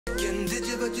the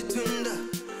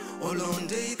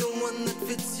one that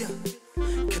fits ya.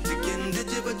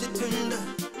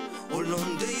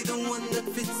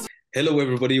 Hello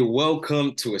everybody,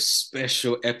 welcome to a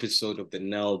special episode of the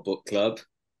Nile Book Club.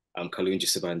 I'm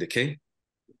Kalungi and Katasi.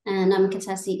 And I'm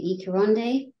Katasi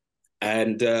Ikaronde.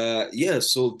 And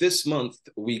so this month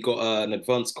we got an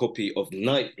advance copy of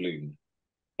Nightbloom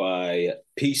by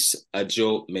Peace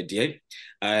Adzo Medie.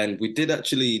 And we did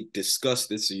actually discuss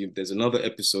this. There's another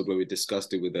episode where we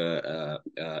discussed it with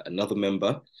another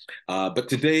member. But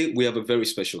today we have a very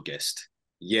special guest.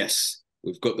 Yes,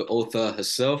 we've got the author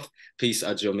herself, Peace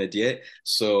Adzo Medie.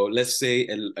 So let's say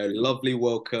a lovely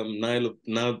welcome,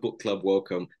 Nile Book Club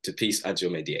welcome to Peace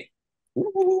Adzo Medie.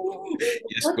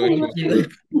 Yes, thank you.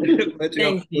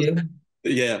 Thank you.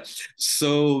 Yeah.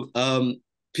 So,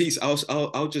 Peace,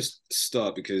 I'll just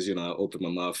start because I opened my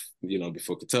mouth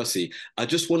before Katasi. I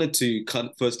just wanted to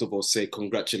first of all say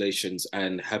congratulations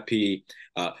and happy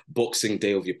Boxing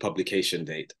Day of your publication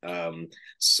date.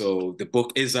 So the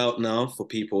book is out now for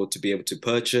people to be able to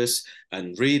purchase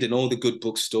and read in all the good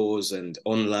bookstores and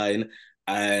online.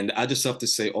 And I just have to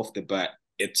say off the bat,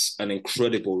 it's an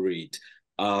incredible read.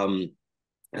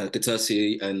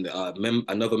 Katasi and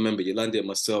another member, Yolandi, and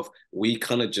myself, we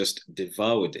kind of just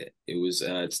devoured it.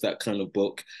 It's that kind of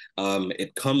book.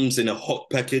 It comes in a hot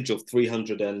package of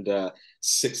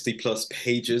 360 plus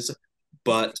pages,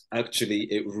 but actually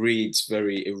it reads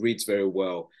very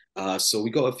well. So we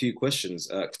got a few questions.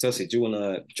 Katasi, do you want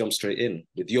to jump straight in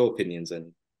with your opinions?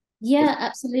 And yeah,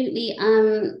 absolutely.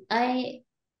 I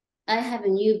have a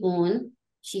newborn.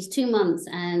 She's 2 months,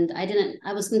 and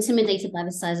I was intimidated by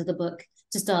the size of the book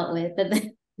to start with, but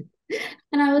then,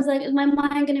 and I was like, is my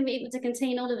mind going to be able to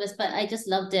contain all of this? But I just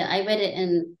loved it. I read it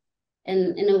in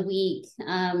a week.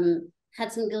 Had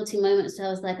some guilty moments. So I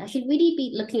was like, I should really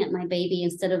be looking at my baby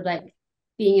instead of like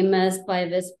being immersed by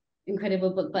this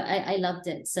incredible book. But I loved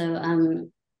it. So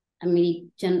I'm really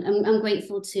I'm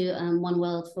grateful to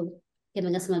Oneworld for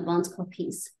giving us some advance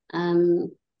copies.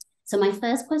 So my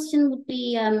first question would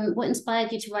be, what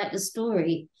inspired you to write the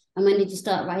story, and when did you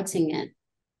start writing it?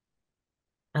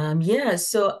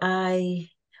 Thanks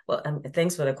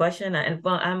for the question.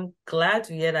 I'm glad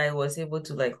to hear that I was able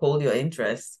to like hold your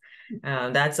interest.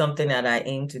 That's something that I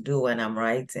aim to do when I'm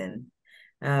writing.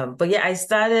 I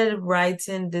started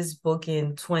writing this book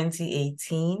in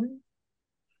 2018.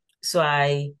 So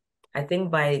I think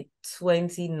by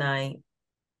 29,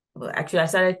 actually I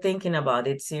started thinking about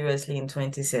it seriously in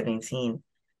 2017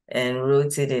 and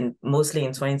wrote it mostly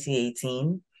in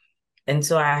 2018. And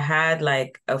so I had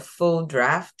like a full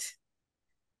draft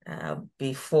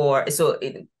before. So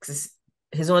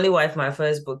His Only Wife, my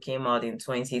first book, came out in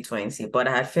 2020, but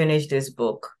I had finished this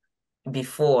book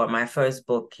before my first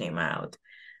book came out.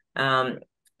 And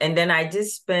then I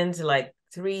just spent like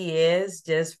 3 years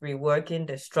just reworking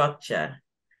the structure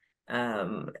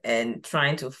and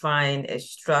trying to find a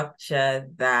structure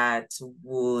that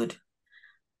would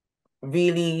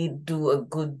really do a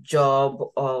good job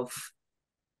of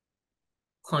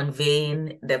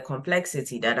conveying the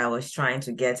complexity that I was trying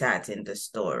to get at in the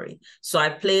story. So I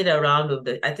played around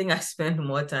with I think I spent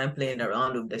more time playing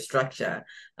around with the structure,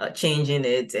 changing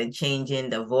it and changing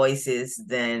the voices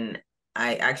than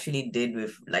I actually did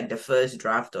with like the first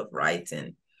draft of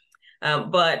writing.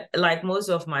 But like most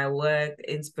of my work,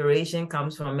 inspiration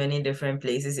comes from many different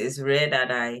places. It's rare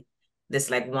that there's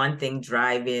like one thing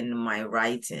driving my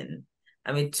writing.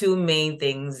 I mean, two main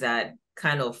things that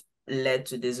kind of led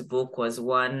to this book was,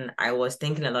 one, I was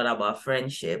thinking a lot about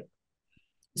friendship.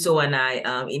 So when I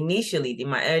initially, in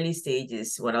my early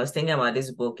stages, when I was thinking about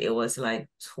this book, it was like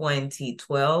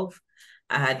 2012.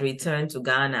 I had returned to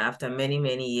Ghana after many,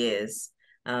 many years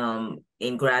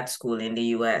in grad school in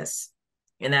the US.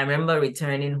 And I remember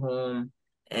returning home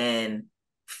and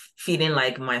feeling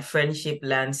like my friendship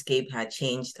landscape had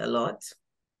changed a lot.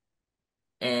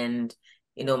 And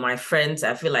my friends,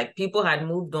 I feel like people had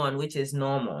moved on, which is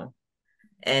normal.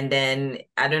 And then,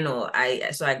 I don't know,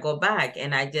 so I go back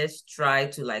and I just try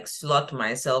to like slot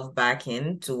myself back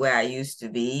into where I used to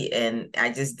be. And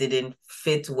I just didn't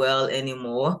fit well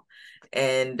anymore.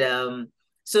 And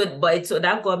so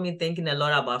that got me thinking a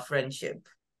lot about friendship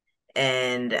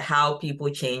and how people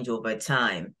change over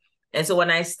time. And so when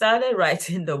I started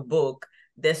writing the book,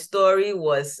 the story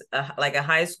was like a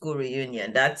high school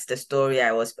reunion. That's the story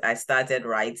I started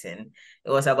writing.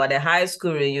 It was about a high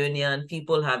school reunion.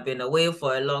 People have been away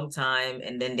for a long time,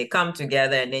 and then they come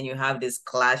together, and then you have this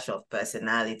clash of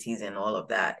personalities and all of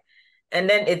that. And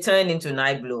then it turned into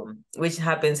Nightbloom, which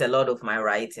happens a lot of my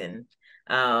writing.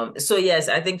 So yes,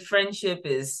 I think friendship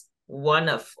is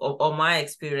or my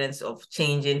experience of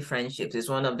changing friendships is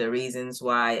one of the reasons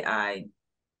why I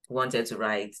wanted to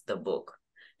write the book.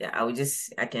 Yeah, we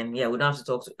don't have to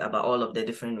talk about all of the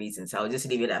different reasons. I'll just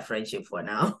leave it at friendship for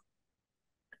now.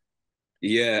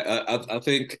 Yeah, I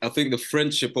think the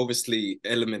friendship obviously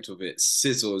element of it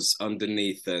sizzles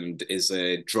underneath and is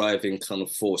a driving kind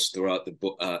of force throughout the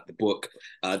book.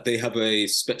 They have a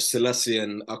Selasi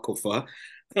and Akorfa.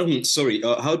 Sorry,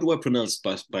 how do I pronounce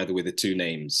by the way the two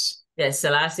names? Yes,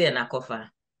 Selasi and Akorfa.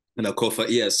 And Akorfa,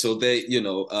 yeah. So they,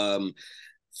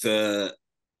 the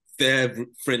their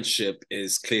friendship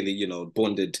is clearly,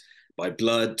 bonded by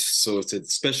blood. So it's a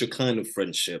special kind of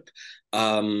friendship.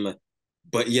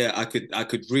 But yeah, I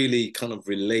could really kind of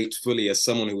relate fully as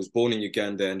someone who was born in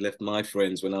Uganda and left my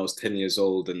friends when I was 10 years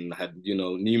old and had,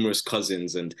 numerous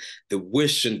cousins, and the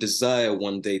wish and desire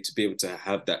one day to be able to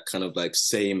have that kind of like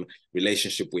same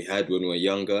relationship we had when we were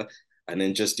younger. And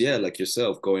then just, yeah, like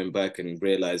yourself, going back and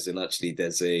realizing actually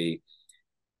there's an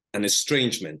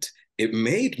estrangement. It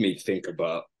made me think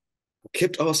about, I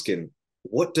kept asking,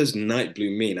 what does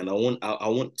Nightbloom mean? And I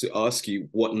want to ask you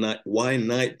why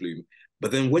Nightbloom?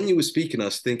 But then when you were speaking, I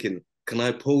was thinking, can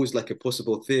I pose like a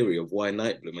possible theory of why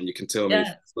Nightbloom? And you can tell me.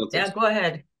 Yeah, go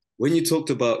ahead. When you talked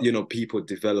about, people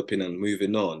developing and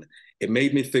moving on, it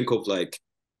made me think of like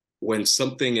when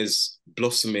something is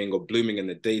blossoming or blooming in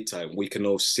the daytime, we can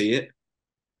all see it.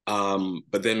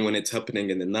 But then when it's happening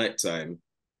in the nighttime,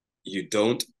 you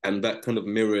don't. And that kind of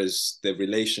mirrors the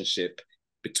relationship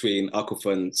between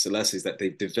Akorfa and Selasi, is that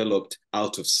they've developed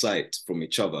out of sight from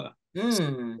each other.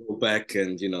 So go back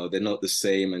and they're not the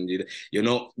same, and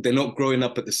they're not growing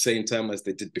up at the same time as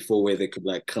they did before, where they could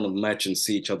like kind of match and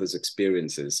see each other's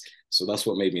experiences. So that's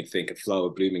what made me think a flower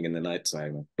blooming in the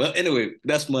nighttime. But anyway,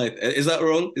 is that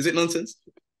wrong? Is it nonsense?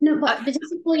 No, but just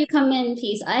before you come in,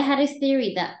 Peace, I had a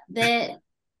theory that the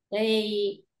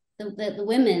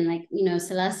women, like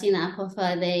Selasi and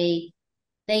Akorfa,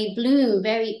 they bloom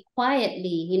very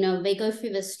quietly. They go through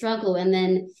the struggle and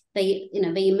then they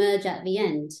emerge at the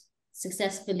end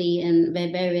successfully in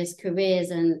their various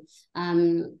careers. And I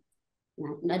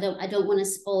don't want to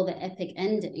spoil the epic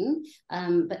ending,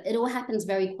 but it all happens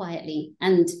very quietly,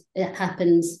 and it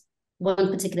happens, one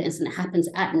particular incident happens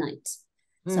at night.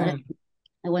 So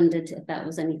I wondered if that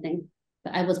was anything,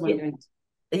 but I was wondering.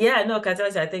 Yeah, no,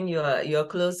 Katasi, I think you're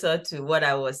closer to what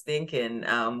I was thinking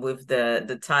with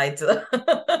the title.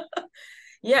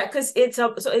 Yeah, because it's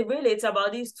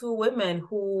about these two women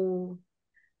who,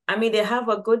 I mean, they have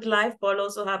a good life, but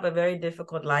also have a very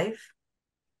difficult life.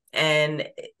 And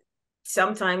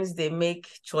sometimes they make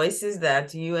choices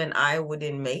that you and I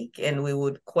wouldn't make, and we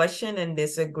would question and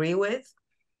disagree with.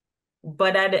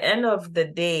 But at the end of the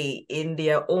day, in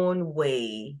their own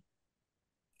way,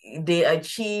 they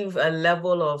achieve a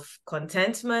level of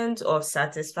contentment, of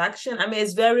satisfaction. I mean,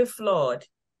 it's very flawed.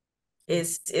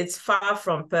 It's far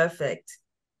from perfect.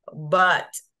 But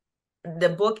the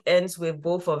book ends with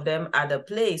both of them at a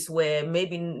place where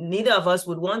maybe neither of us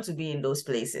would want to be in those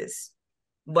places.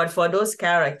 But for those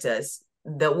characters,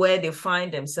 where they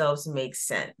find themselves makes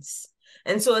sense.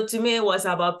 And so to me, it was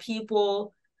about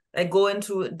people like going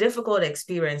through difficult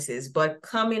experiences, but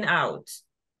coming out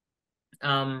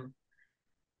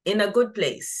in a good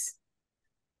place.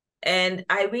 And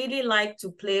I really like to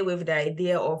play with the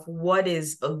idea of what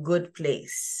is a good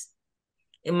place.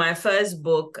 In my first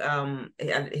book,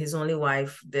 His Only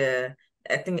Wife,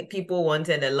 I think people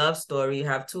wanted a love story. You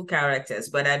have two characters,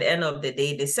 but at the end of the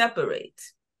day, they separate.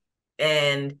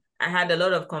 And I had a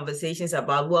lot of conversations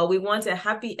about, well, we want a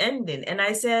happy ending. And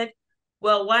I said,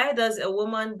 well, why does a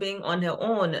woman being on her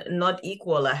own not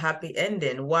equal a happy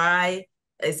ending? Why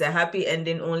is a happy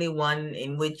ending only one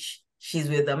in which she's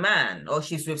with a man or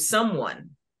she's with someone?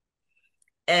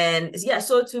 And yeah,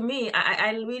 so to me,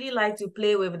 I really like to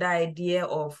play with the idea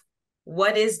of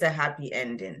what is the happy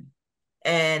ending.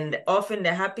 And often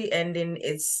the happy ending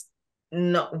is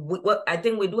not, I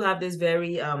think we do have this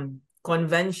very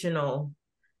conventional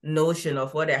notion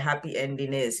of what a happy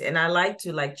ending is. And I like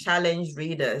to challenge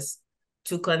readers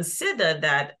to consider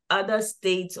that other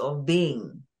states of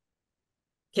being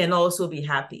can also be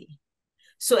happy.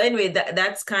 So anyway,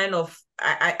 that's kind of,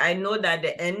 I know that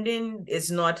the ending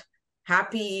is not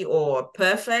happy or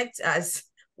perfect as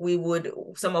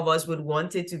some of us would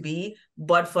want it to be,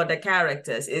 but for the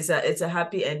characters, it's a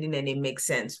happy ending and it makes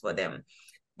sense for them.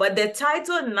 But the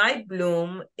title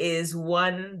Nightbloom is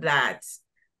one that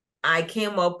I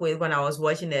came up with when I was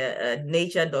watching a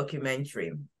nature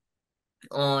documentary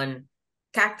on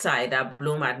cacti that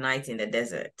bloom at night in the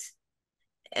desert.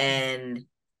 And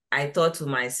I thought to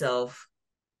myself,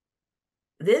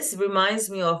 this reminds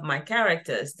me of my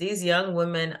characters. These young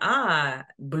women are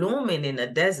blooming in the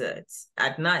desert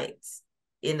at night,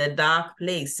 in a dark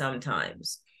place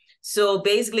sometimes. So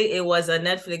basically, it was a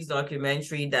Netflix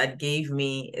documentary that gave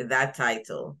me that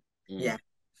title. Yeah.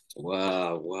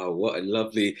 Wow, what a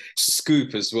lovely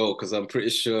scoop as well, because I'm pretty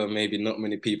sure maybe not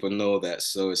many people know that.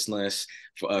 So it's nice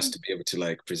for us to be able to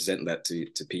like present that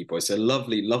to people. It's a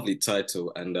lovely, lovely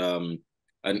title, and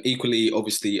equally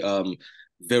obviously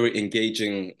very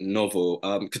engaging novel.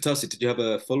 Katasi, did you have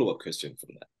a follow-up question from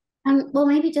that? Well,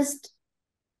 maybe just,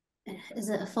 is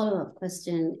it a follow-up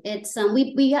question? It's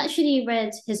we actually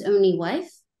read His Only Wife.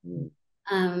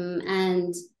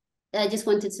 And I just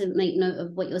wanted to make note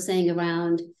of what you're saying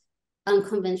around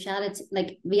unconventionality,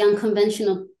 like the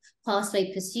unconventional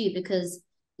pathway pursuit, because,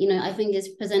 you know, I think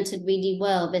it's presented really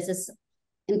well. There's this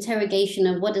interrogation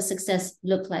of what does success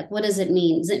look like? What does it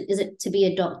mean? Is it to be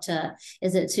a doctor?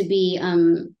 Is it to be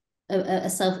a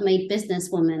self-made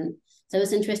businesswoman? So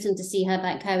it's interesting to see how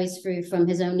that carries through from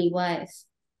His Only Wife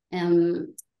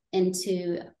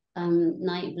into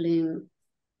Nightbloom.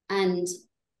 And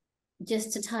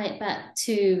just to tie it back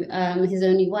to His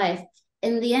Only Wife,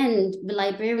 in the end, the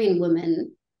Liberian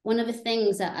woman, one of the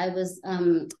things that I was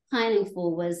pining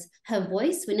for was her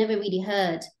voice. We never really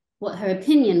heard what her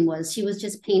opinion was. She was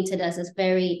just painted as this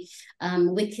very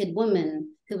wicked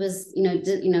woman who was,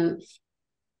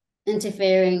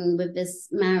 interfering with this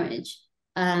marriage.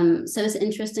 So it's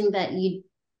interesting that you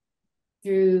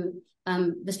drew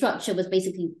the structure was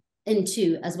basically in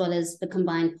two as well as the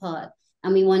combined part,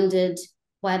 and we wondered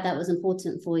why that was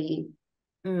important for you.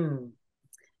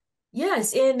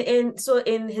 Yes, in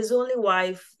His Only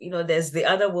Wife, there's the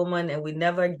other woman, and we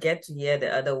never get to hear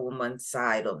the other woman's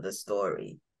side of the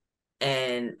story.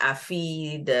 And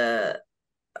Afi,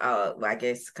 I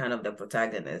guess kind of the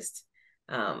protagonist,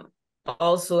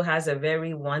 also has a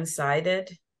very one-sided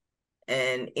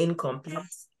and incomplete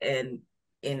and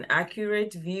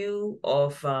inaccurate view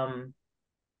of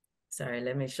sorry,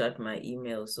 let me shut my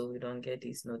email so we don't get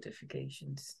these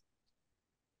notifications.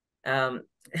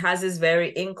 Has this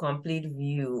very incomplete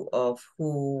view of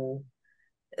who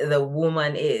the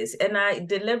woman is. And I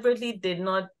deliberately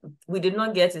we did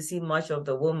not get to see much of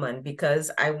the woman because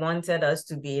I wanted us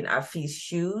to be in Afi's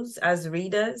shoes as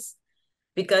readers,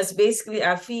 because basically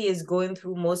Afi is going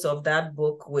through most of that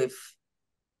book with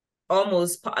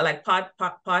almost like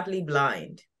partly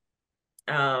blind.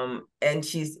 And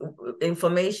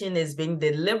information is being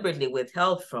deliberately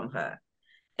withheld from her.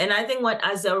 And I think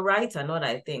as a writer, I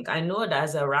know that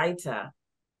as a writer,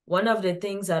 one of the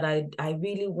things that I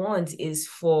really want is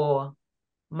for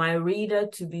my reader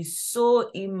to be so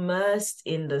immersed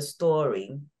in the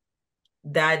story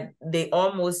that they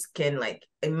almost can like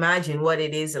imagine what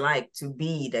it is like to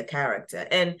be the character.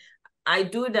 And I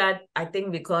do that, I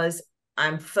think, because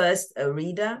I'm first a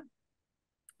reader.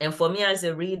 And for me as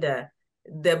a reader,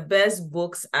 the best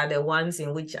books are the ones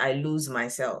in which I lose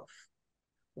myself,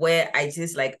 where I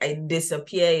just I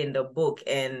disappear in the book,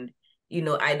 and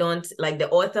I don't, like, the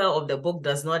author of the book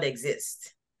does not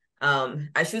exist.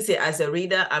 I should say, as a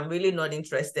reader, I'm really not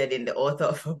interested in the author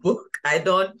of a book.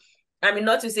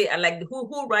 Not to say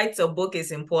who writes a book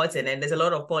is important, and there's a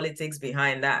lot of politics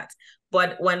behind that.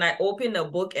 But when I open a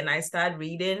book and I start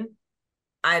reading,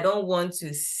 I don't want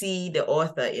to see the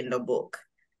author in the book.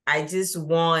 I just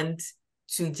want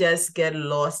to just get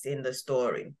lost in the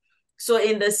story. So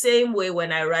in the same way,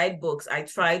 when I write books, I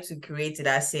try to create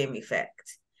that same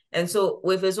effect. And so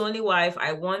with His Only Wife,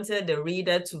 I wanted the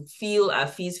reader to feel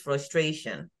Afi's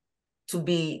frustration, to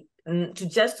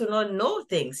not know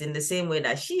things in the same way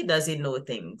that she doesn't know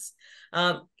things.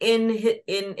 In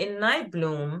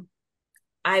Nightbloom,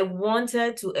 I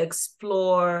wanted to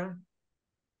explore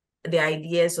the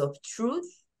ideas of truth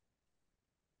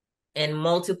and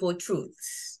multiple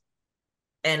truths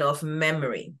and of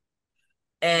memory.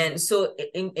 And so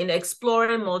in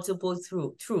exploring multiple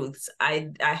truths,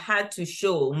 I had to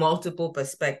show multiple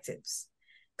perspectives,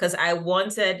 because I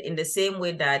wanted, in the same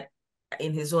way that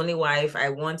in His Only Wife, I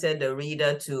wanted the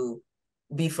reader to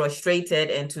be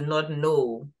frustrated and to not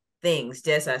know things,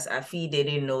 just as Afi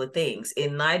didn't know things.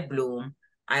 In Nightbloom,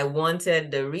 I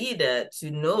wanted the reader to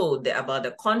know about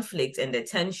the conflict and the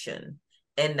tension,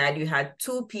 and that you had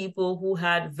two people who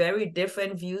had very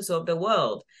different views of the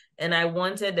world. And I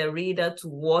wanted the reader to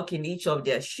walk in each of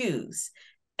their shoes.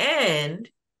 And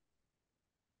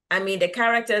the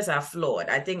characters are flawed.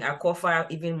 I think Akorfa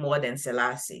even more than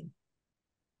Selasi.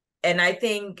 And I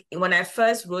think when I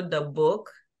first wrote the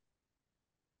book,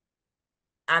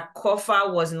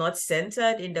 Akorfa was not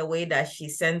centered in the way that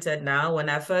she's centered now. When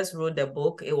I first wrote the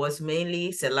book, it was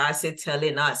mainly Selasi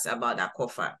telling us about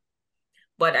Akorfa.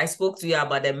 but I spoke to you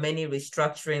about the many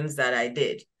restructurings that I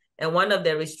did. And one of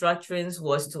the restructurings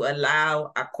was to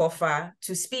allow Akorfa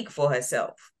to speak for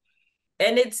herself.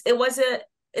 And it's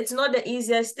not the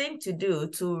easiest thing to do,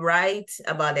 to write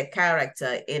about a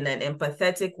character in an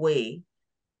empathetic way,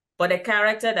 but a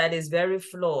character that is very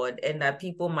flawed and that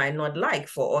people might not like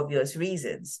for obvious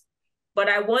reasons. But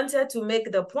I wanted to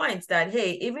make the point that,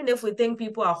 hey, even if we think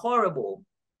people are horrible,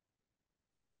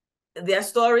 their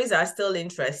stories are still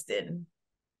interesting.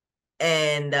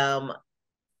 And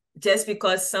just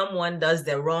because someone does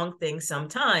the wrong thing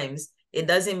sometimes, it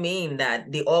doesn't mean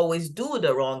that they always do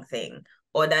the wrong thing,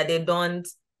 or that they don't,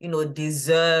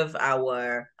 deserve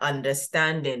our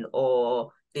understanding, or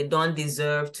they don't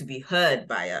deserve to be heard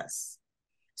by us.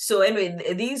 So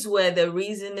anyway, these were the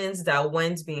reasonings that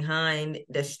went behind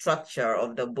the structure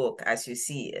of the book as you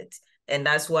see it. And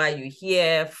that's why you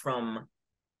hear from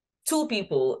two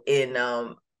people in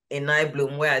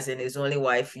Nightbloom, whereas in His Only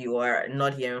Wife, you are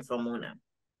not hearing from Una.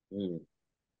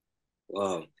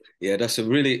 Wow. Yeah, that's a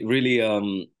really, really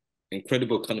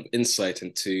incredible kind of insight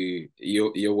into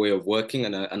your way of working.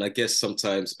 And I guess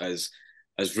sometimes as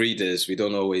readers, we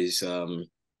don't always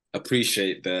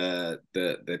appreciate the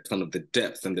kind of the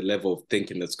depth and the level of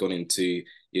thinking that's gone into,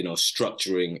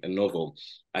 structuring a novel.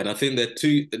 And I think that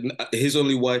too, His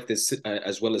Only Wife,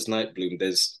 as well as Nightbloom,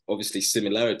 there's obviously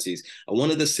similarities. And one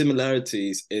of the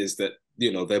similarities is that,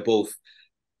 they're both,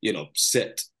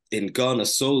 set in Ghana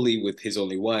solely with His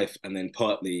Only Wife, and then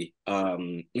partly,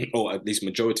 or at least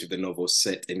majority of the novel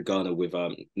set in Ghana with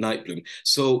Nightbloom.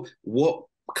 So what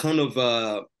kind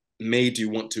of made you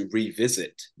want to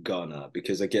revisit Ghana?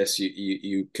 Because I guess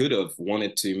you could have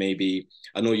wanted to maybe,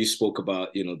 I know you spoke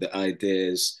about, the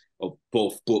ideas of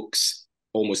both books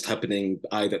almost happening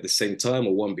either at the same time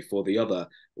or one before the other.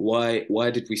 Why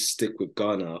did we stick with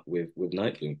Ghana with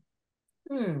Nightbloom?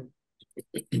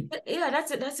 Yeah,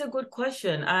 that's a good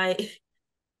question. I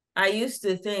used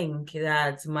to think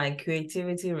that my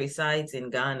creativity resides in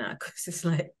Ghana, because it's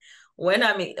like, when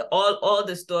I mean, all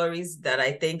the stories that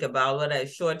I think about, whether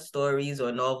it's short stories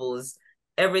or novels,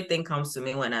 everything comes to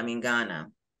me when I'm in Ghana,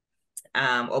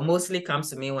 or mostly comes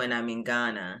to me when I'm in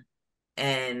Ghana.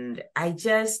 And I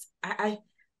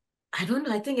don't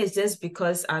know, I think it's just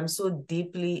because I'm so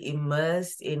deeply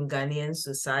immersed in Ghanaian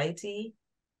society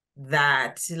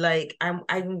that, like,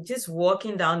 I'm just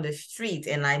walking down the street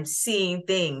and I'm seeing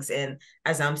things, and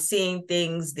as I'm seeing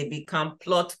things, they become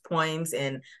plot points.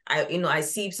 And I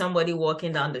see somebody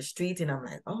walking down the street and I'm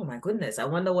like, oh my goodness, I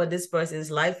wonder what this person's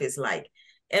life is like.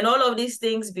 And all of these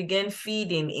things began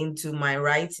feeding into my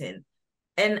writing.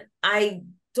 And I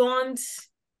don't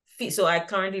feel, so I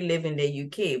currently live in the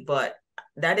UK, but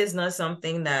that is not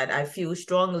something that I feel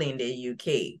strongly in the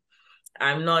UK.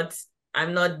 I'm not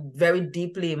very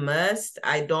deeply immersed.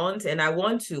 I don't, and I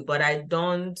want to, but I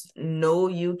don't know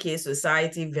UK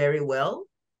society very well,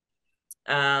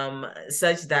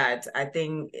 such that I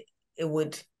think it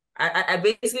would, I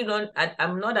basically don't,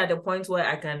 I'm not at a point where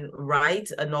I can write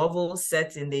a novel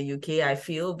set in the UK, I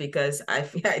feel, because I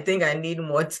think I need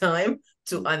more time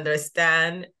to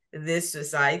understand this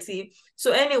society.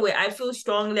 So anyway, I feel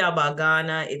strongly about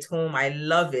Ghana. It's home. I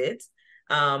love it.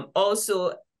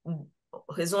 Also,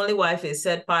 His Only Wife is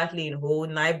set partly in Ho.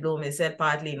 Nightbloom is set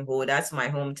partly in Ho. That's my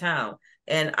hometown.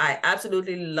 And I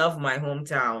absolutely love my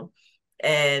hometown.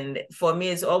 And for me,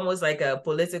 it's almost like a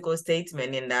political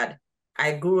statement, in that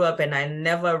I grew up and I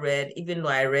never read, even though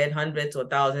I read hundreds or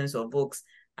thousands of books,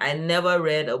 I never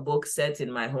read a book set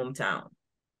in my hometown.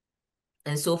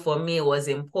 And so for me, it was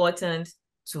important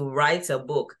to write a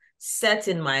book set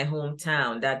in my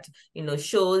hometown that,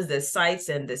 shows the sights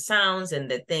and the sounds and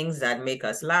the things that make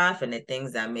us laugh and the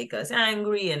things that make us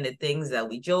angry and the things that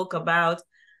we joke about,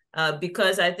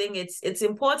 because I think it's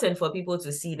important for people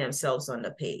to see themselves on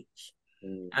the page.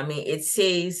 I mean, it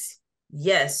says,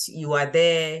 yes, you are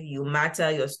there, you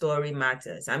matter, your story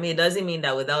matters. I mean, it doesn't mean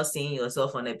that without seeing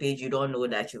yourself on a page, you don't know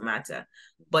that you matter,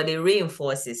 but it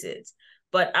reinforces it.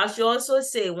 But I should also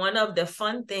say, one of the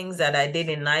fun things that I did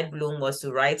in Nightbloom was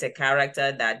to write a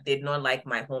character that did not like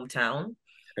my hometown.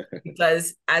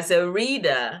 Because as a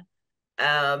reader,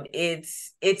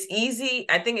 it's easy.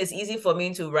 I think it's easy for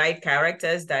me to write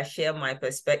characters that share my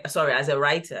perspective. Sorry, as a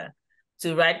writer,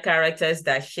 to write characters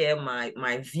that share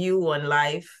my view on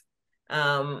life.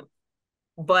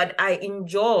 But I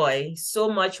enjoy so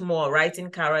much more writing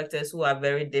characters who are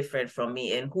very different from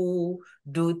me and who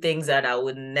do things that I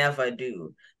would never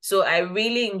do. So I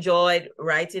really enjoyed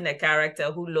writing a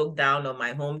character who looked down on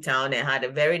my hometown and had a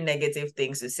very negative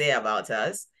things to say about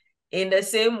us. In the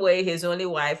same way, His Only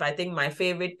Wife, I think my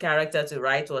favorite character to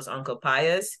write was Uncle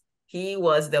Pius. He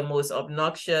was the most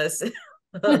obnoxious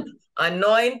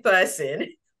annoying person,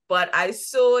 but I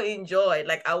so enjoyed,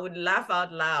 like I would laugh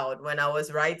out loud when I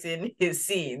was writing his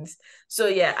scenes. So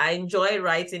yeah, I enjoy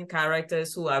writing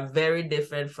characters who are very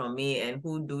different from me and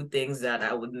who do things that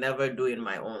I would never do in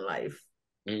my own life.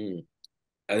 Mm.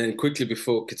 And then quickly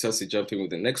before Katasi jumping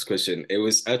with the next question, it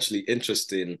was actually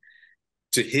interesting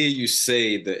to hear you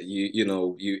say that you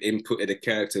inputted a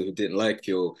character who didn't like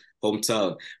your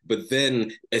hometown, but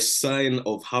then a sign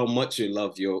of how much you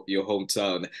love your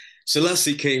hometown.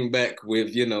 Selasi came back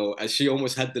with, as she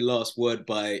almost had the last word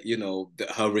by,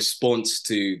 her response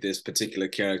to this particular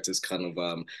character's kind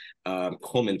of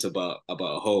comment about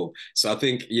home. So I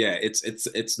think, yeah,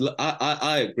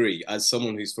 I agree. As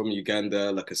someone who's from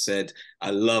Uganda, like I said,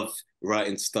 I love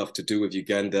writing stuff to do with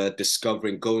Uganda,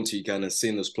 discovering, going to Uganda and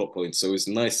seeing those plot points. So it's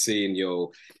nice seeing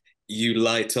you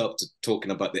light up to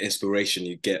talking about the inspiration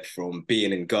you get from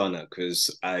being in Ghana,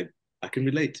 because I can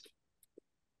relate.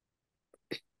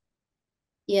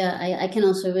 Yeah, I can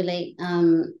also relate.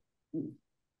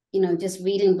 Just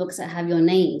reading books that have your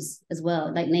names as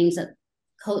well, like names that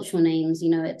cultural names,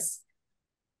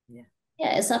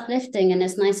 it's uplifting and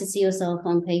it's nice to see yourself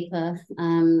on paper.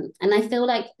 And I feel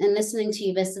like in listening to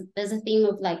you, there's a theme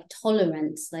of like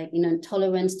tolerance,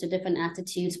 tolerance to different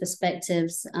attitudes,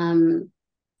 perspectives, and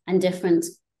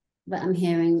difference that I'm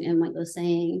hearing in what you're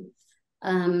saying.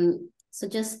 So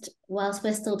just whilst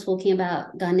we're still talking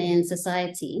about Ghanaian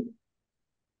society,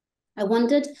 I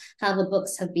wondered how the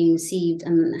books have been received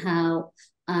and how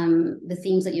the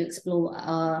themes that you explore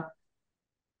are,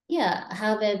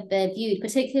 how they're viewed,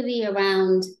 particularly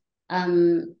around,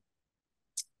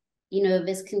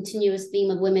 this continuous theme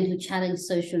of women who challenge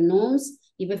social norms.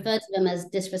 You refer to them as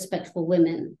disrespectful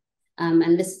women.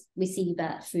 And we see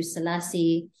that through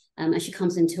Selasi, as she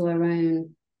comes into her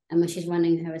own and when she's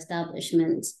running her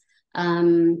establishment.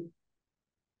 I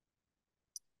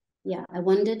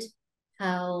wondered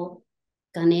how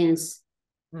Ghanaians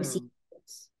receive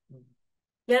books.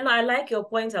 Yeah, no, I like your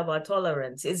point about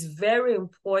tolerance. It's very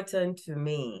important to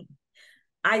me.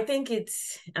 I think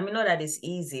not that it's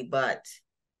easy, but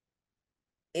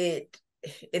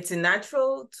it's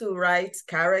natural to write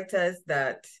characters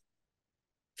that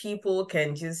people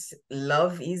can just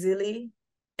love easily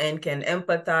and can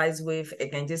empathize with.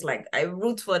 It can just I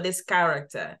root for this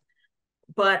character.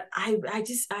 But I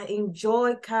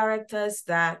enjoy characters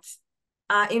that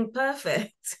are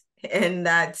imperfect and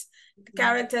that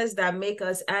characters that make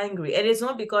us angry. And it's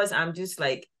not because I'm just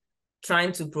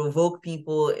trying to provoke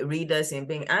people, readers, in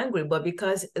being angry, but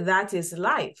because that is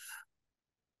life.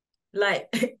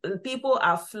 People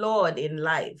are flawed in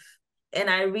life. And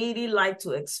I really like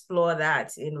to explore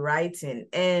that in writing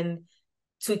and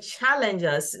to challenge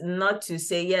us, not to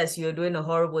say, yes, you're doing a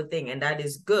horrible thing and that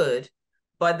is good,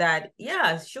 but that,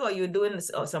 yeah, sure, you're doing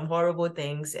some horrible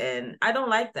things and I don't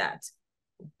like that.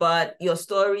 But your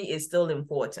story is still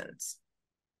important.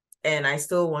 And I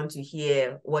still want to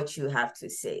hear what you have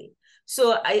to say.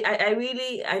 So I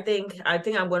think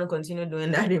I'm going to continue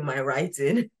doing that in my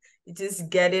writing. Just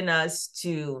getting us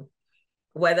to,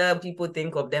 whether people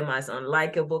think of them as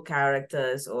unlikable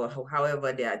characters or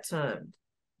however they are termed,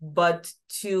 but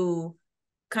to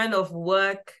kind of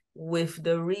work with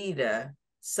the reader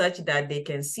such that they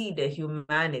can see the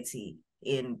humanity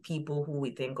in people who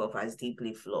we think of as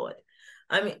deeply flawed.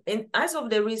 As of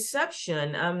the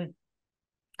reception,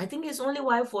 I think His Only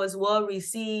Wife was well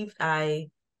received.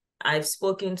 I've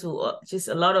spoken to just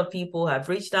a lot of people have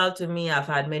reached out to me. I've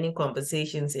had many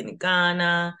conversations in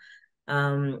Ghana.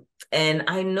 And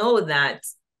I know that,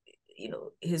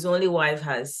 His Only Wife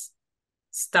has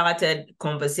started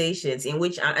conversations in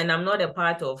which, and I'm not a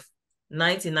part of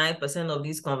 99% of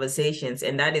these conversations,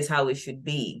 and that is how it should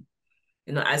be.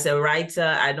 As a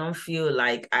writer, I don't feel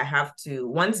like I have to,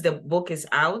 once the book is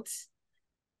out,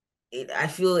 I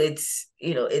feel it's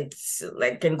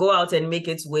can go out and make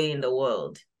its way in the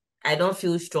world. I don't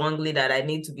feel strongly that I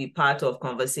need to be part of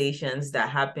conversations that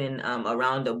happen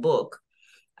around the book.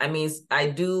 I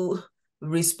do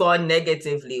respond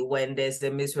negatively when there's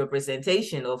a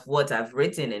misrepresentation of what I've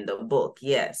written in the book,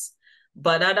 yes.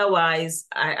 But otherwise,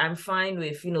 I'm fine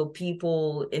with,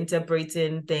 people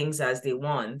interpreting things as they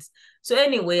want. So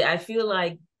anyway, I feel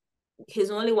like His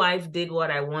Only Wife did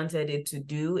what I wanted it to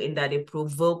do, in that it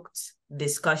provoked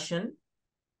discussion.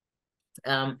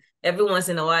 Every once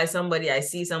in a while, I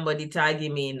see somebody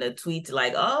tagging me in the tweet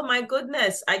oh my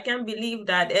goodness, I can't believe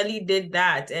that Ellie did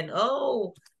that. And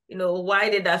why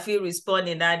did Afi respond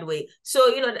in that way? So,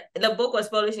 the book was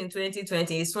published in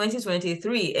 2020, it's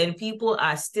 2023, and people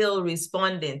are still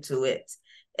responding to it.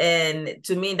 And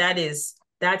to me,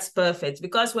 that's perfect,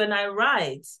 because when I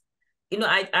write, you know,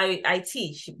 I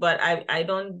teach, but I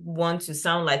don't want to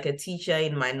sound like a teacher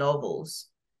in my novels.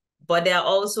 But there are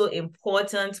also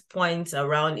important points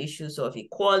around issues of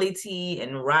equality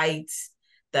and rights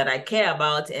that I care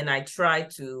about, and I try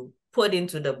to put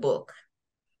into the book.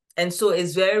 And so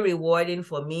it's very rewarding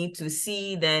for me to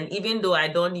see then, even though I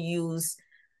don't use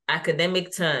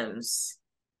academic terms,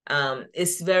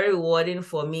 it's very rewarding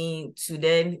for me to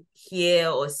then hear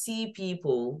or see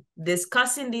people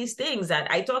discussing these things that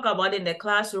I talk about in the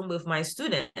classroom with my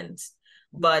students,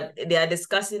 but they are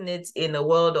discussing it in a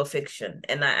world of fiction.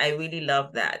 And I really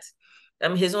love that.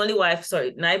 His Only Wife,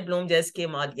 sorry, Nightbloom just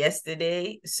came out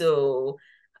yesterday. So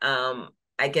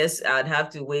I guess I'd have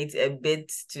to wait a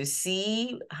bit to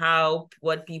see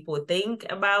what people think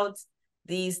about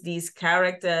these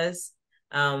characters.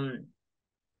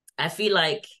 I feel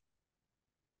like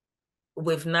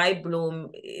with Nightbloom,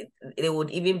 it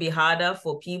would even be harder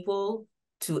for people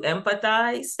to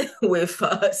empathize with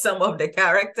some of the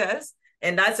characters,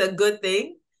 and that's a good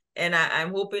thing. And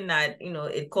I'm hoping that, you know,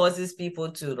 it causes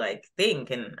people to like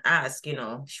think and ask, you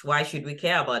know, why should we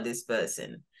care about this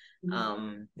person?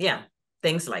 Yeah,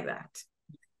 things like that.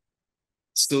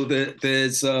 So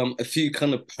there's a few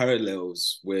kind of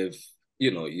parallels with,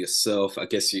 you know, yourself. I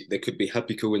guess there could be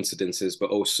happy coincidences,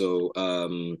 but also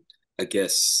I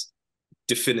guess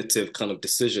definitive kind of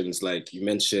decisions. Like you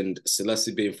mentioned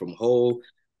Selasi being from Hull,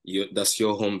 that's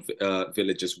your home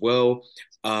village as well.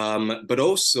 But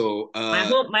also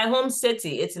my home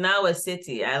city. It's now a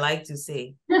city, I like to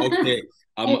say. Okay.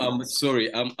 I'm sorry.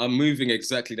 I'm moving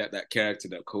exactly that character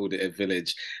that called it a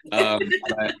village.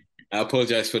 I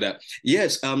apologize for that.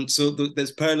 Yes. So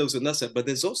there's parallels on that side, but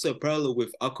there's also a parallel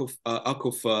with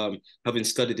Akorfa having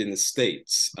studied in the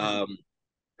States.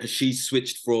 She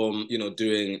switched from, you know,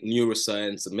 doing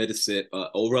neuroscience and medicine,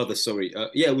 or rather, sorry,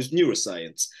 it was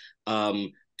neuroscience,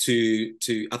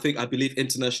 to I believe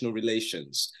international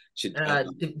relations.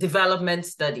 Development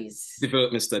studies.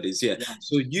 Development studies, yeah.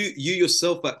 So you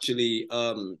yourself actually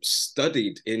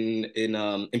studied in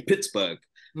Pittsburgh.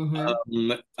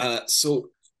 So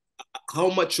how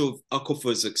much of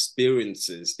Akorfa's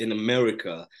experiences in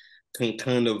America can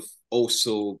kind of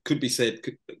also could be said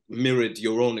mirrored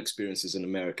your own experiences in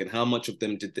America, and how much of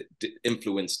them did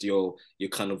influenced your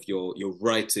kind of your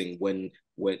writing when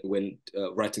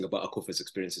writing about Akorfa's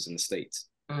experiences in the States?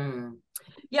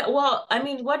 Yeah, well, I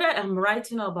mean, whether I'm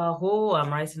writing about I'm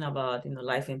writing about, you know,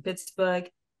 life in Pittsburgh,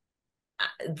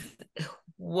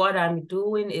 what I'm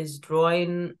doing is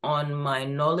drawing on my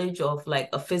knowledge of like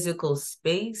a physical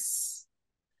space.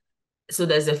 So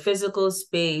there's a physical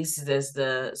space, there's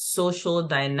the social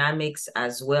dynamics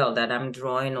as well that I'm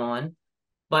drawing on,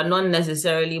 but not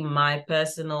necessarily my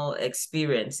personal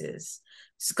experiences.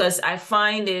 Because I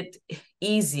find it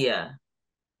easier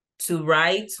to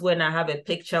write when I have a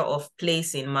picture of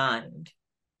place in mind.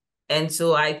 And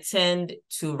so I tend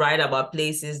to write about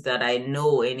places that I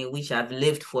know and in which I've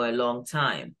lived for a long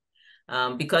time.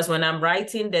 Because when I'm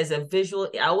writing, there's a visual,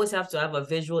 I always have to have a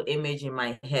visual image in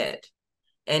my head.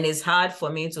 And it's hard for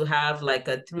me to have like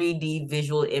a 3D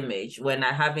visual image when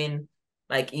I haven't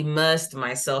like immersed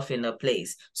myself in a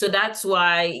place. So that's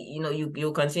why, you know,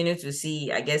 you'll continue to see,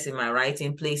 I guess, in my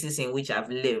writing, places in which I've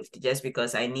lived, just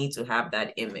because I need to have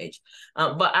that image.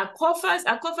 But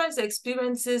Akorfa's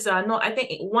experiences are not, I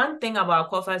think one thing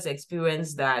about Akorfa's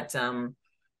experience that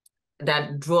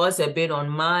that draws a bit on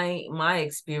my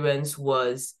experience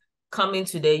was coming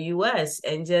to the US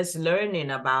and just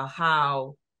learning about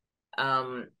how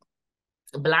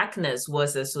Blackness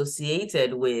was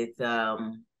associated with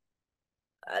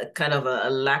kind of a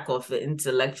lack of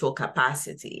intellectual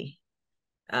capacity.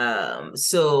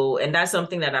 So, and that's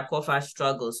something that Akorfa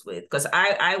struggles with, because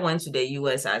I went to the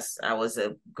US as I was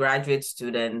a graduate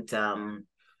student,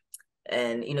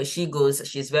 and, you know,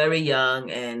 she's very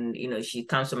young, and, you know, she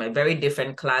comes from a very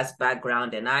different class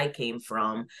background than I came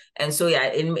from. And so,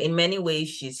 yeah, in many ways,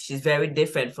 she's very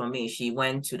different from me. She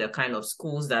went to the kind of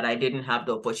schools that I didn't have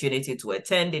the opportunity to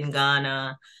attend in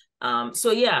Ghana.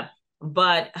 So, yeah,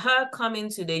 but her coming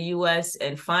to the US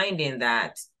and finding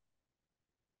that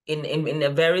in a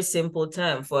very simple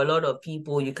term, for a lot of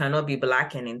people, you cannot be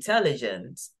Black and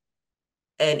intelligent.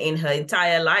 And in her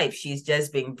entire life, she's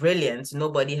just been brilliant.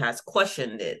 Nobody has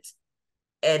questioned it.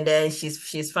 And then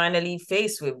she's finally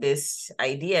faced with this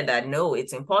idea that, no,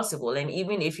 it's impossible. And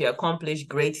even if you accomplish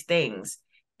great things,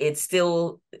 it's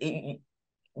still,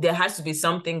 there has to be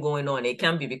something going on. It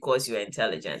can't be because you're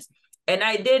intelligent. And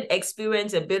I did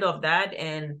experience a bit of that.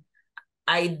 And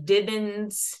I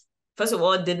didn't, first of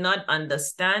all, did not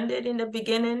understand it in the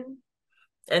beginning.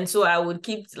 And so I would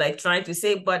keep like trying to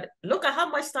say, but look at how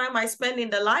much time I spend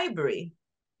in the library.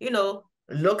 You know,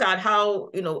 look at how,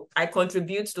 I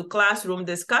contribute to classroom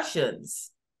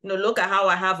discussions. Look at how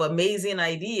I have amazing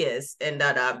ideas and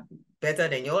that are better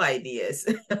than your ideas.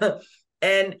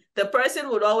 And the person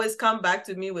would always come back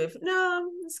to me with, no,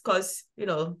 it's because,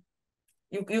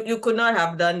 you could not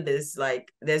have done this.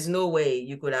 Like, there's no way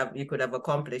you could have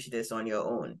accomplished this on your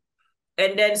own.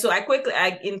 And then, so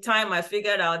in time, I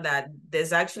figured out that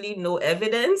there's actually no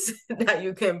evidence that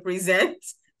you can present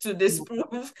to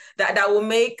disprove that will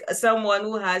make someone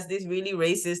who has these really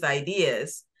racist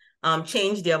ideas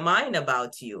change their mind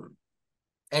about you.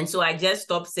 And so I just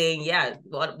stopped saying, yeah,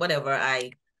 whatever.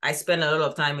 I spend a lot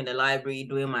of time in the library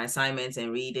doing my assignments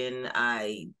and reading.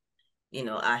 I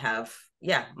have,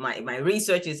 my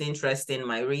research is interesting.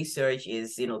 My research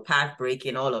is, path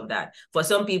breaking, all of that. For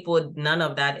some people, none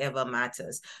of that ever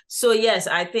matters. So yes,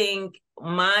 I think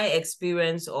my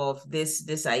experience of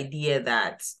this idea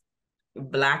that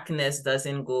Blackness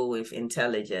doesn't go with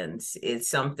intelligence, it's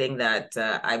something that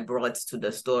I brought to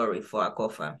the story for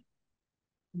Akorfa.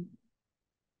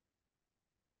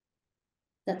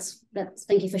 That's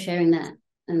thank you for sharing that.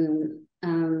 And I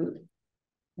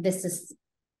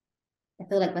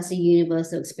feel like that's a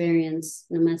universal experience.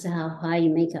 No matter how high you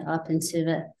make it up into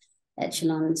the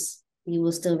echelons, you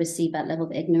will still receive that level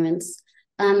of ignorance.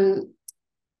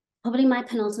 Probably my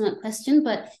penultimate question,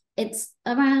 but it's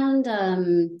around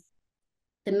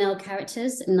the male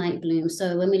characters in Nightbloom.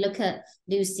 So when we look at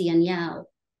Lucy and Yao,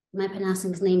 am I pronouncing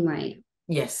his name right?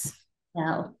 Yes.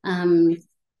 Yao.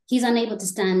 He's unable to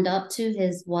stand up to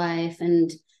his wife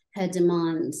and her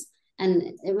demands. And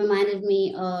it reminded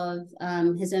me of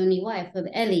his only wife, of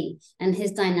Ellie, and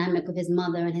his dynamic with his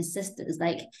mother and his sisters.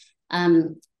 Like,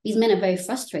 these men are very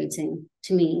frustrating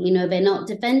to me. They're not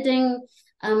defending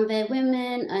their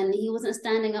women, and he wasn't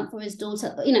standing up for his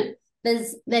daughter.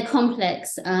 They're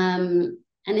complex.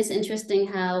 And it's interesting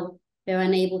how they're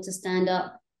unable to stand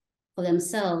up for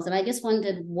themselves. And I just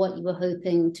wondered what you were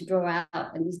hoping to draw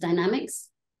out in these dynamics.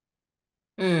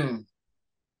 Yeah,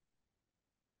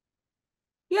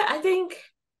 I think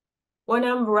when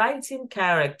I'm writing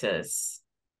characters,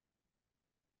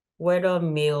 whether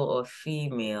male or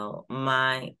female,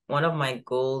 one of my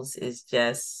goals is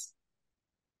just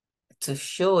to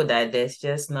show that there's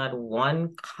just not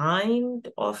one kind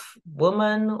of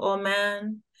woman or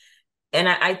man. And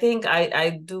I think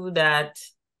I do that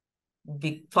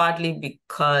partly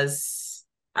because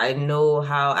I know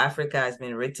how Africa has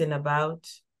been written about.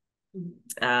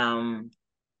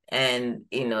 And,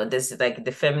 this, like,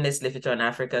 the feminist literature in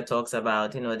Africa talks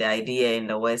about, the idea in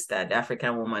the West that the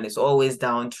African woman is always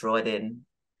downtrodden.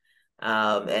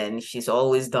 And she's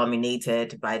always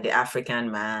dominated by the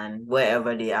African man,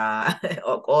 wherever they are,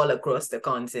 all across the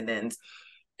continent.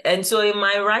 And so in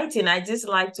my writing, I just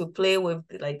like to play with,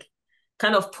 like,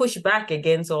 kind of push back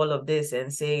against all of this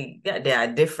and say, yeah, there are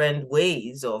different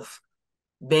ways of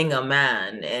being a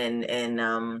man,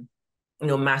 and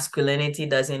masculinity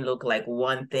doesn't look like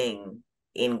one thing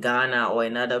in Ghana or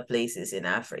in other places in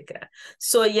Africa.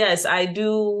 So yes, I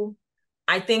do.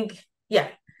 I think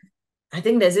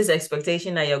there's this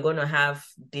expectation that you're going to have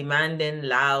demanding,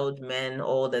 loud men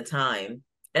all the time.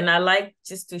 And I like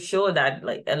just to show that,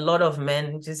 like, a lot of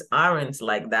men just aren't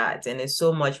like that. And it's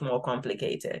so much more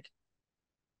complicated.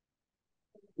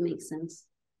 Makes sense.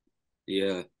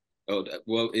 Yeah. Oh,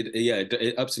 well,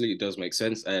 it absolutely does make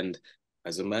sense. And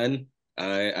as a man,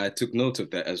 I took note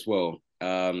of that as well.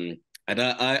 And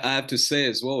I have to say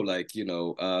as well, like,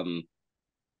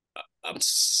 I'm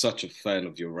such a fan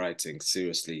of your writing,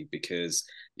 seriously, because,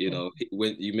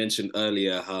 when you mentioned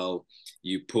earlier how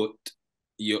you put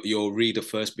your reader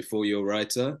first before your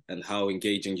writer, and how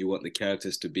engaging you want the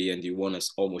characters to be, and you want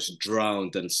us almost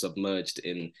drowned and submerged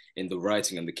in the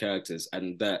writing and the characters,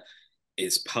 and that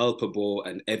is palpable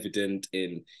and evident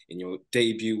in your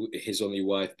debut, His Only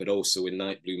Wife, but also in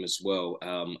Nightbloom as well.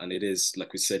 And it is,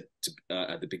 like we said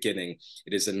at the beginning,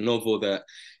 it is a novel that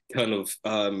kind of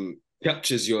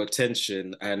captures your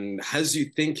attention and has you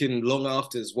thinking long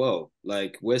after as well.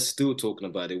 Like, we're still talking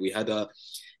about it. We had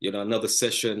another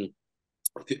session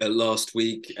last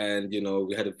week, and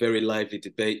we had a very lively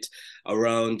debate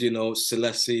around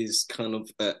Selasi's kind of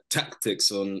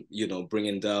tactics on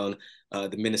bringing down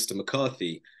the Minister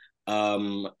McCarthy.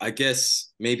 I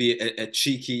guess maybe a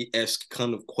cheeky-esque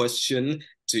kind of question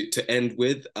to end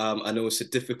with. I know it's a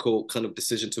difficult kind of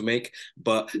decision to make,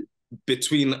 but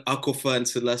between Akorfa and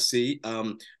Selasi,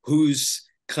 whose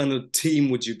kind of team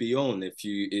would you be on if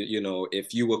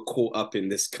you were caught up in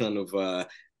this kind of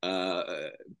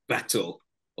battle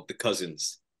of the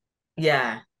cousins?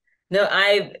 Yeah, no,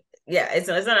 it's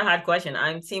not a hard question.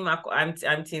 I'm team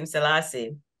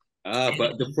Selasi.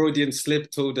 But the Freudian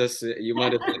slip told us you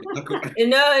might have been.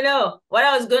 No. What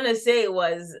I was gonna say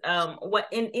was,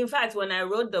 in fact, when I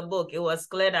wrote the book, it was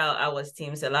clear that I was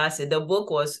Team Selasi. The book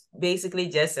was basically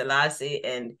just Selasi,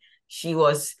 and she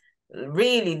was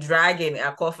really dragging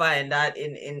Akorfa and that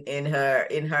in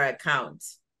her account.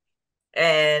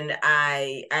 And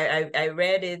I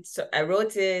read it, so I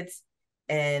wrote it,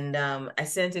 and I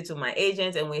sent it to my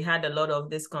agent, and we had a lot of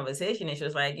this conversation. And she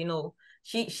was like,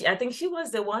 she I think she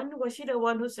was the one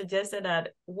who suggested that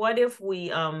what if we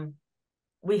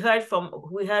heard from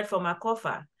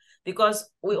Akorfa, because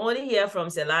we only hear from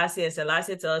Selasi, and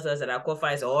Selasi tells us that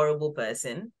Akorfa is a horrible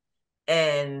person.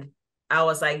 And I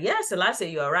was like, yes,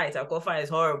 Selasi, you're right, Akorfa is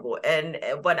horrible.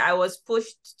 But I was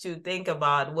pushed to think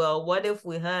about, well, what if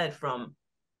we heard from,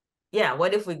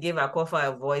 what if we give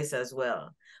Akorfa a voice as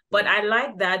well? But I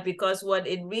like that, because what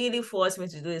it really forced me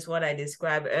to do is what I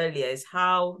described earlier, is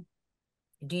how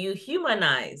do you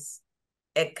humanize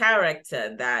a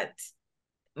character that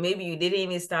maybe you didn't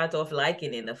even start off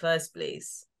liking in the first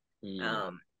place?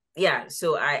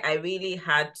 So I really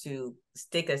had to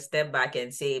take a step back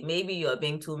and say, maybe you're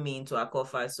being too mean to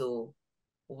Akorfa, so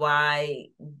why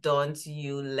don't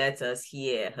you let us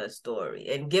hear her story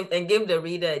and give the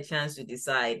reader a chance to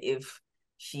decide if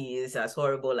she is as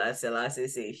horrible as Selasi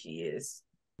says she is.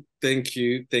 Thank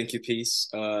you, Peace,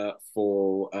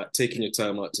 for taking your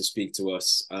time out to speak to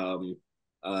us.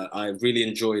 I really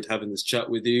enjoyed having this chat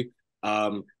with you.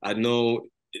 I know,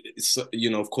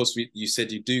 of course, you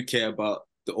said you do care about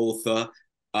the author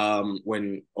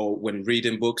when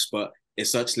reading books, but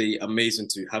it's actually amazing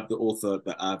to have the author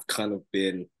that I've kind of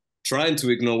been trying to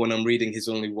ignore when I'm reading His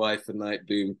Only Wife and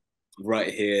Nightbloom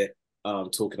right here,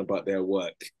 talking about their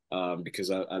work. Because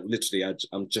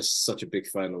I'm just such a big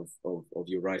fan of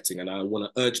your writing, and I want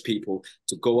to urge people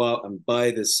to go out and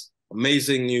buy this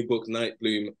amazing new book,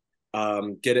 Nightbloom.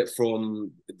 Get it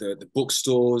from the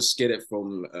bookstores, get it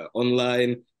from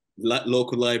online,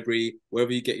 local library,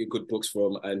 wherever you get your good books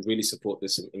from, and really support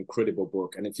this incredible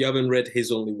book. And if you haven't read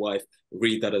His Only Wife,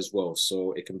 read that as well,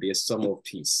 so it can be a sum of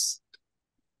peace.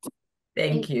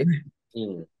 Thank you.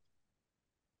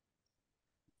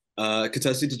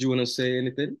 Katasi, did you want to say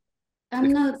anything?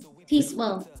 No, Peace.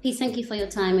 Well, Peace, thank you for your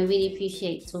time. I really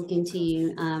appreciate talking to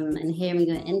you and hearing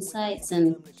your insights,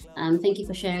 and thank you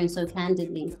for sharing so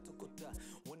candidly.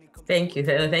 Thank you.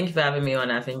 Thank you for having me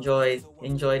on. I've enjoyed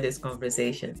this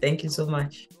conversation. Thank you so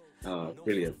much.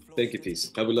 Brilliant. Thank you,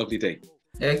 Peace. Have a lovely day.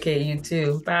 Okay, you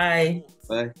too. Bye.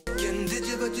 Bye.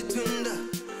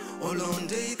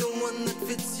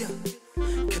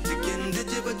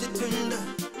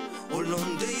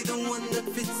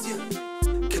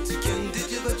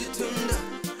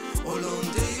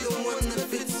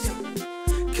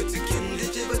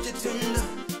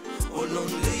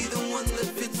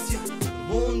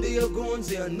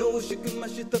 I know she can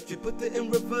mash it up, she put it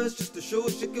in reverse just to show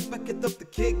she can back it up. The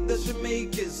cake that she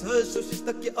make is hers, so she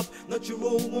stuck it up.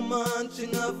 Natural woman, she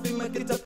nothing make it up.